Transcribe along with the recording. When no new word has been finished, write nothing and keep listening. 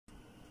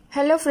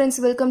Hello friends,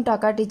 welcome to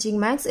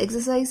akkasteachingmaths.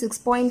 Exercise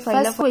 6.5.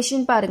 First question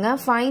பாருங்க.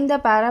 Find the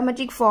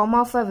parametric form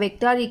of a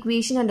vector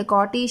equation and a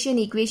Cartesian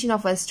equation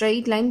of a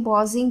straight line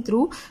passing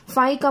through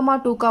 5,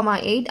 2,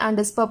 8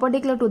 and is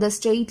perpendicular to the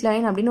straight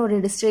line அப்படின்னு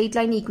ஒரு straight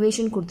line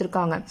equation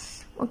கொடுத்திருக்காங்க.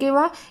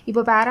 ஓகேவா?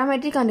 இப்போ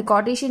parametric and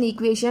Cartesian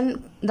equation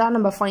தான்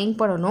நம்ம find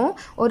பண்ணனும்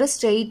ஒரு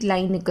straight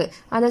lineக்கு.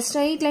 அந்த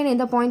straight line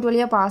எந்த பாயிண்ட்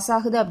வழியா பாஸ்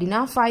ஆகுது அப்படினா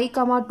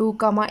 5,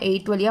 2,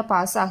 8 வழியா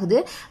பாஸ் ஆகுது.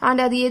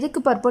 and அது எதுக்கு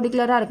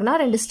பெர்பெண்டிகுலரா இருக்குனா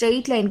ரெண்டு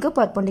straight lineக்கு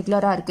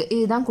பெர்பெண்டிகுலரா இருக்கு.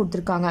 இதுதான்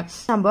கொடுத்திருக்காங்க.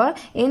 நம்ம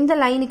எந்த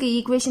லைனுக்கு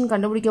ஈக்குவேஷன்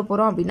கண்டுபிடிக்க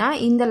போறோம் அப்படினா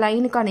இந்த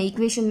லைனுக்கான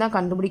ஈக்குவேஷன் தான்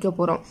கண்டுபிடிக்க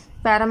போறோம்.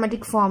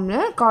 parametric formல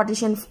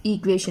Cartesian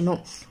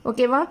equationம்.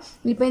 ஓகேவா?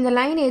 இப்போ இந்த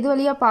லைன் எது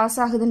வழியா பாஸ்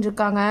ஆகுதுன்னு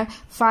இருக்காங்க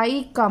 5,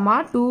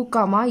 2,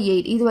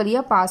 8 இது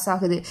வழியா பாஸ்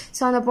ஆகுது.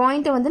 சோ அந்த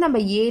பாயிண்ட வந்து நம்ம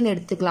A ன்னு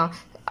எடுத்துக்கலாம்.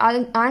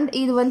 and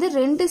இது வந்து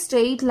ரெண்டு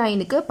ஸ்ட்ரெயிட்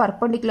லைனுக்கு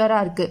பர்பெண்டிகுலரா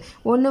இருக்கு.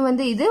 ஒன்னு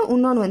வந்து இது,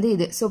 இன்னொன்னு வந்து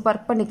இது. சோ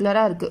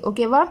பர்பெண்டிகுலரா இருக்கு.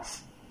 ஓகேவா?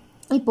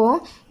 இப்போ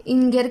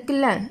இங்க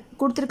இருக்குல்ல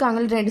கொடுத்திருக்காங்க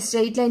ரெண்டு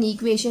ஸ்ட்ரெயிட் லைன்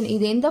ஈக்குவேஷன்.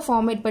 இது எந்த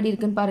ஃபார்மேட் படி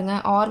இருக்குன்னு பாருங்க.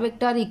 r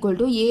vector equal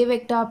to a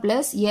vector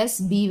plus s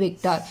b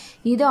vector.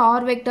 இது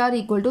r vector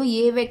equal to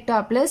a vector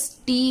plus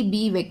t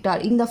b vector.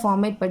 இந்த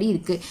ஃபார்மேட் படி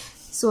இருக்கு.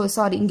 So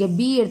sorry, இங்க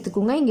b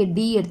எடுத்துக்கோங்க, இங்க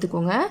d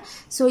எடுத்துக்கோங்க.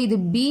 So இது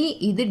b,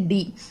 இது d.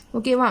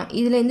 ஓகேவா?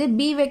 இதுல இருந்து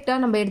b vector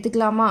நம்ம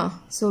எடுத்துக்கலாமா?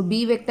 So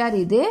b vector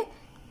இது,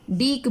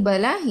 d க்கு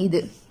பதிலா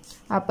இது.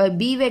 அப்ப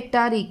b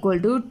vector equal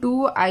to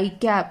 2i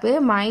cap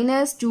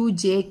minus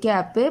 2j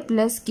cap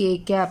plus k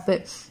cap.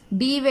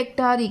 d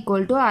vector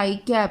equal to i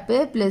cap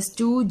plus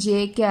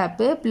 2j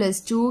cap plus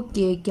 2k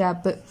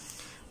cap.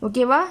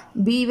 ஓகேவா?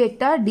 b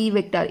vector, d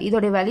vector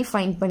இதோட value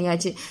find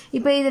பண்ணியாச்சு.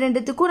 இப்போ இது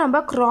ரெண்டுத்துக்கும் நம்ம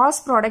கிராஸ்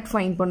ப்ராடக்ட்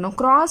ஃபைண்ட் பண்ணோம்.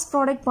 Cross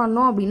product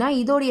பண்ணோம் அப்படின்னா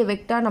இதோடைய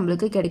வெக்டார்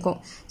நம்மளுக்கு கிடைக்கும்.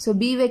 So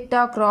b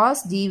vector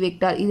cross d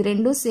vector இது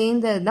ரெண்டும்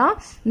சேர்ந்தது தான்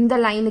இந்த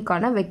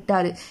லைனுக்கான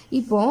வெக்டார்.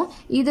 இப்போ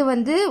இது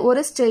வந்து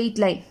ஒரு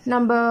ஸ்ட்ரெயிட் லைன்.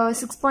 நம்ம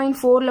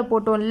 6.4ல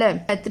போட்டோம்ல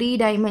 3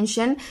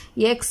 டைமென்ஷன்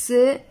x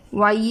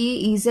y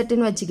z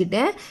ன்னு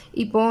வச்சுக்கிட்டு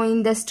இப்போ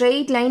இந்த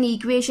ஸ்ட்ரெயிட் லைன்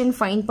ஈக்குவேஷன்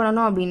ஃபைண்ட்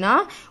பண்ணணும் அப்படின்னா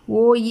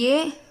OA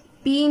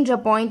Pன்ற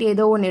பாயிண்ட்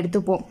ஏதோ ஒன்று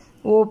எடுத்துப்போம்.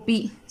 OP.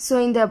 ஸோ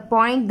இந்த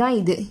பாயிண்ட் தான்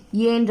இது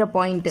ஏன்ற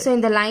பாயிண்ட். ஸோ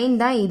இந்த லைன்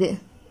தான் இது.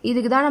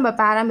 இதுக்கு தான் நம்ம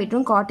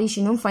பேராமீட்டரும்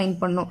கார்ட்டீசியனும் ஃபைண்ட்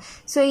பண்ணோம்.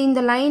 ஸோ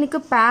இந்த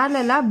லைனுக்கு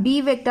பேரலா B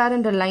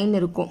வெக்டார்ன்ற லைன்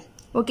இருக்கும்.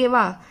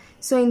 ஓகேவா?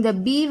 ஸோ இந்த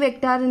B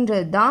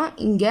வெக்டார்ன்றது தான்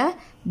இங்க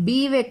B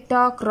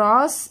vector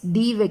cross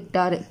D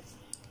vector.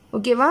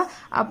 ஓகேவா?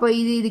 அப்போ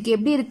இதுக்கு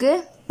எப்படி இருக்கு?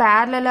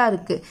 பேரலா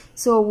இருக்கு.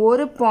 ஸோ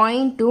ஒரு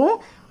பாயிண்ட்டும்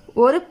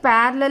ஒரு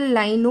parallel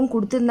லைனும்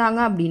கொடுத்திருந்தாங்க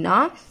அப்படின்னா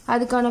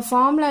அதுக்கான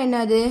ஃபார்முலா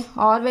என்னது?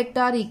 r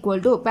vector equal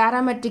to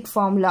parametric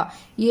formula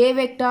a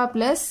vector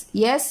plus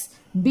s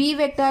b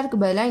vectorக்கு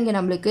பதிலா இங்க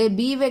நம்மளுக்கு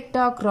b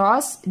vector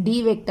cross d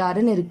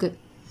vectorன்னு இருக்கு.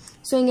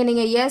 ஸோ இங்க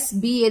நீங்க s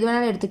b எது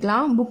வேணாலும்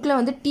எடுத்துக்கலாம். புக்ல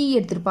வந்து t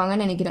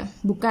எடுத்திருப்பாங்கன்னு நினைக்கிறேன்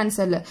புக்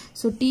ஆன்சர்ல.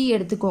 ஸோ t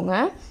எடுத்துக்கோங்க.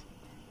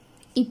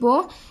 இப்போ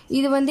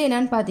இது வந்து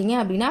என்னன்னு பாத்தீங்க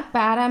அப்படின்னா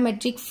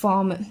parametric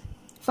form.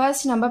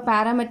 ஃபர்ஸ்ட் நம்ம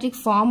parametric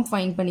form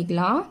ஃபைண்ட்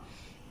பண்ணிக்கலாம்.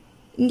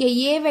 இங்க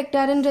a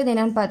வெக்டார்ன்றது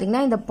என்னன்னு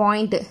பாத்தீங்கன்னா இந்த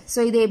பாயிண்ட். சோ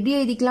இதை எப்படி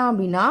எழுதிக்கலாம்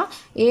அப்படின்னா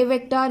a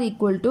vector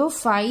equal to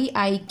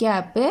 5i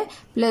cap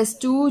plus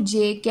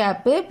 2j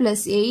cap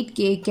plus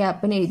 8k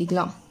cap ன்னு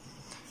எழுதிக்கலாம்.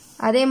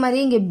 அதே மாதிரி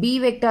இங்க b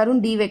வெக்டாரும்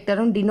d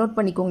வெக்டாரும் டினோட்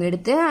பண்ணிக்கோங்க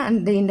எடுத்து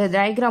and இந்த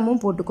டயகிராமும்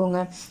போட்டுக்கோங்க.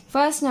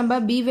 ஃபர்ஸ்ட் நம்ம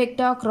b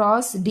vector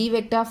cross d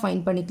vector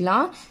find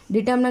பண்ணிக்கலாம்.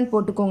 டிட்டர்மினன்ட்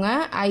போட்டுக்கோங்க.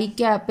 i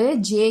cap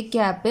j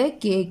cap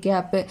k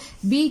cap.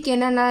 b க்கு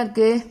என்னன்னா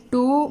இருக்கு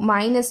 2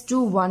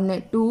 2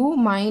 1 2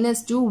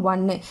 2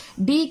 1.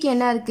 d க்கு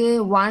என்ன இருக்கு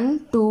 1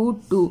 2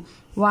 2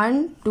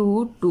 1 2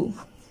 2.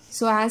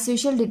 So as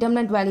usual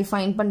determinant value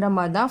find பண்ற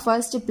மாதிரி தான்.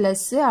 first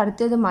plus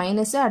அடுத்தது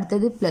minus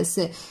அடுத்தது plus.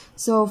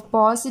 So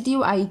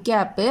positive i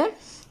cap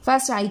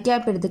first i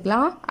cap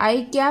எடுத்துக்கலாம். i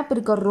cap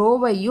இருக்க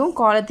ரோவையும்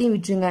காலத்தையும்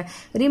விட்டுருங்க.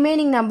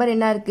 ரிமைனிங் நம்பர்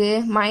என்ன இருக்கு?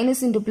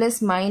 minus into plus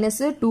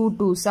minus 2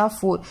 2s are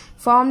 4.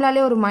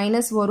 ஃபார்முலாலே ஒரு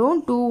மைனஸ் வரும்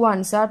 2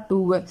 1s are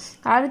 2.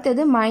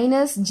 அடுத்தது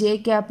minus j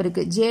cap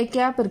இருக்கு. j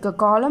cap இருக்க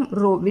காலம்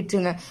ரோ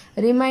விட்டுருங்க.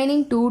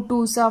 Remaining 2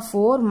 2s are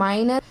 4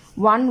 minus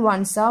 1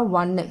 1s are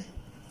 1.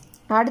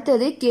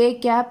 அடுத்தது k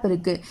cap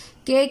இருக்கு.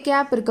 k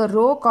cap இருக்க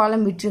ரோ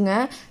காலம் விட்டுருங்க.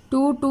 2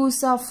 2s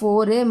are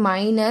 4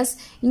 மைனஸ்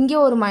இங்க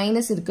ஒரு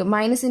மைனஸ் இருக்கு.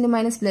 மைனஸ் into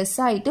மைனஸ் பிளஸ்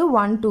ஆயிட்டு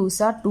 1 2s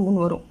are 2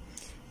 வரும்.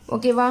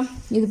 ஓகேவா?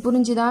 இது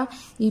புரிஞ்சுதா?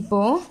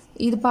 இப்போ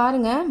இது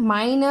பாருங்க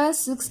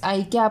மைனஸ் 6i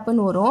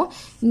capன்னு வரும்.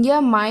 இங்க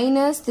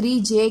மைனஸ்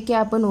 3j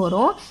capன்னு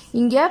வரும்.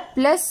 இங்க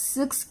பிளஸ்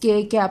 6k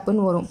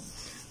capன்னு வரும்.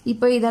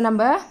 இப்போ இதை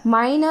நம்ம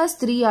மைனஸ்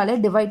 3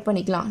 ஆல டிவைட்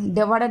பண்ணிக்கலாம்.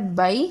 டிவைடட்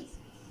பை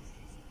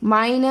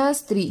minus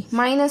 3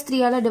 minus 3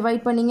 ஆல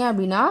டிவைட் பண்ணீங்க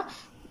அப்படின்னா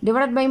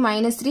divided by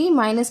minus 3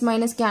 minus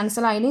minus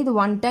cancel ஆயிடும். இது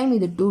 1 time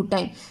இது 2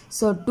 time.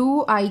 So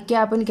 2i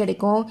cap ன்னு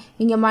கிடைக்கும்.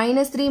 இங்க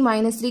minus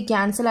 3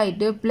 cancel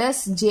ஆயிட்டு plus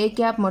j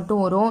cap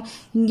மட்டும் வரும்.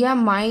 இங்க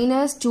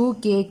minus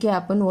 2k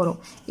cap ன்னு வரும்.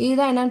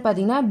 இதுதான் என்னன்னு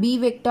பாத்தீங்கன்னா b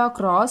vector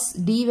cross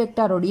d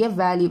vector உடைய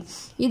வேல்யூ.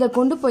 இதை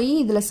கொண்டு போய்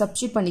இதுல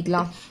சப்ஸ்டிட்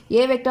பண்ணிக்கலாம்.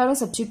 a வெக்டாரும்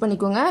சப்ஸ்டிட்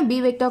பண்ணிக்கோங்க.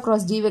 b vector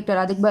cross d vector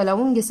அதுக்கு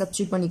பதிலாவும் இங்க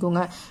சப்ஸ்டிட்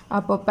பண்ணிக்கோங்க.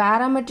 அப்போ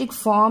parametric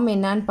form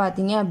என்னன்னு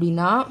பாத்தீங்க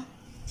அப்படின்னா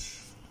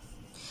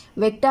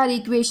vector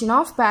equation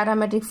of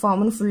parametric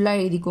form ஃபுல்லா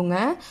எழுதிக்கோங்க.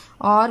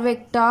 r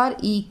vector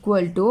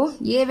equal to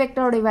a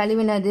vector ஓட வேல்யூ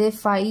என்னது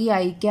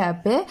 5i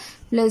cap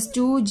plus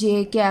 2j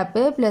cap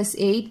plus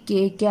 8k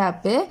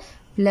cap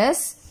plus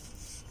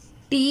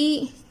t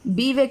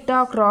b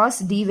vector cross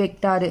d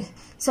vector.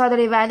 So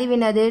அதோட வேல்யூ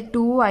என்னது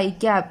 2i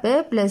cap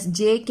plus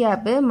j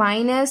cap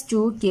minus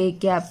 2k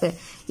cap.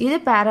 இது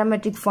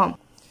parametric form.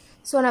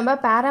 So நம்ம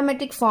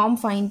parametric form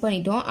find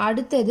பண்ணிட்டோம்.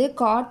 அடுத்தது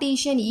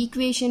Cartesian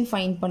equation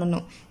find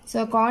பண்ணணும்.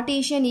 So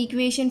Cartesian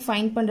equation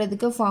find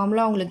பண்றதுக்கு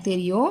formula உங்களுக்கு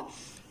தெரியும்.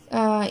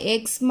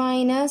 X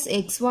minus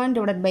x1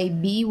 divided by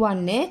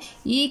b1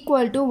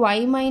 equal to y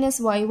minus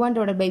y1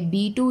 divided by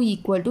b2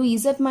 equal to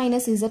z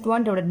minus z1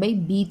 divided by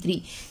b3.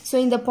 So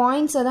இந்த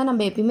points தான்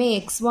நம்ம எப்பயுமே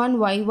x1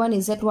 y1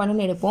 z1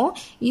 எடுப்போம்.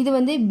 இது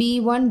வந்து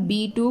b1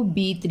 b2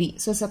 b3.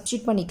 So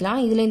substitute பண்ணிக்கலாம்.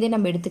 இதுல இருந்தே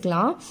நம்ம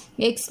எடுத்துக்கலாம்.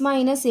 x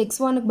minus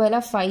x1 க்கு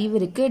பதிலா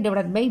 5 இருக்கு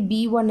divided by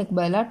b1 க்கு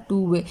பதிலா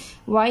 2.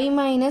 y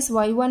minus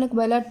y1 க்கு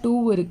பதிலா 2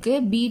 இருக்கு.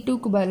 b2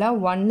 க்கு பதிலா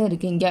 1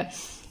 இருக்கு இங்க.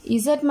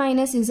 z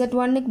minus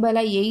z1 க்கு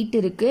பதிலா 8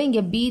 இருக்கு. இங்க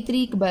b3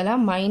 க்கு பதிலா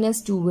minus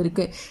 2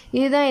 இருக்கு.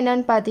 இதுதான்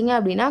என்னன்னு பாத்தீங்க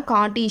அப்படின்னா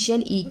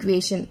Cartesian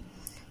equation.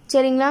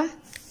 சரிங்களா?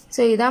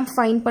 So இதான்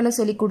ஃபைண்ட் பண்ண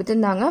சொல்லி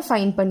கொடுத்திருந்தாங்க.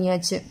 ஃபைண்ட்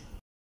பண்ணியாச்சு.